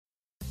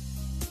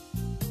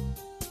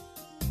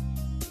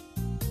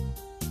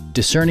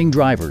Discerning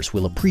drivers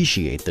will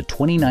appreciate the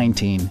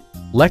 2019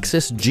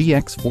 Lexus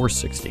GX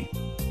 460.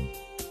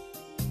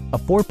 A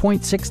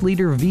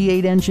 4.6-liter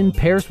V8 engine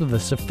pairs with a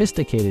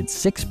sophisticated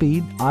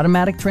 6-speed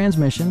automatic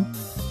transmission,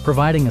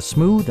 providing a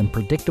smooth and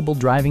predictable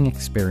driving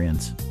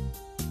experience.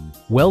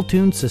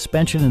 Well-tuned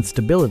suspension and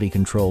stability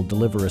control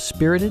deliver a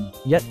spirited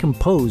yet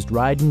composed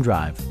ride and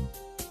drive.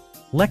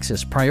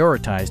 Lexus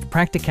prioritized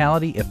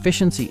practicality,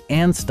 efficiency,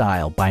 and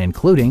style by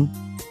including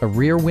a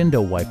rear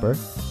window wiper,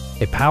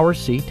 a power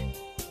seat,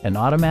 an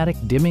automatic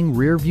dimming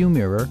rear-view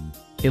mirror,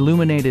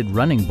 illuminated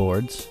running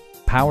boards,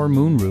 power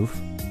moonroof,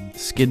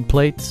 skid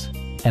plates,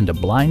 and a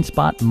blind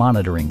spot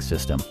monitoring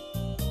system.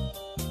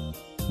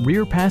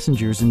 Rear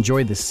passengers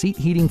enjoy the seat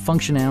heating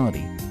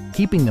functionality,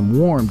 keeping them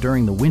warm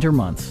during the winter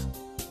months.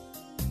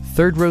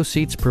 Third-row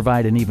seats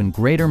provide an even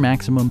greater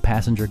maximum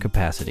passenger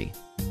capacity.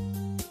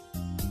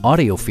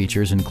 Audio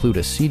features include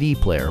a CD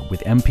player with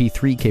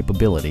MP3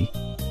 capability,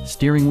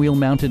 steering wheel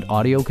mounted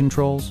audio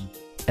controls,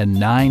 and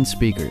 9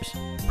 speakers,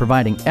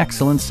 providing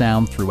excellent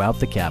sound throughout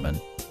the cabin.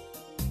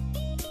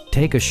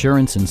 Take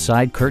assurance in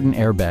side curtain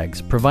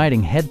airbags,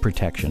 providing head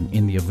protection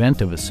in the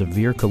event of a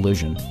severe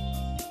collision.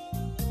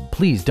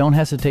 Please don't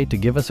hesitate to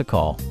give us a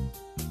call.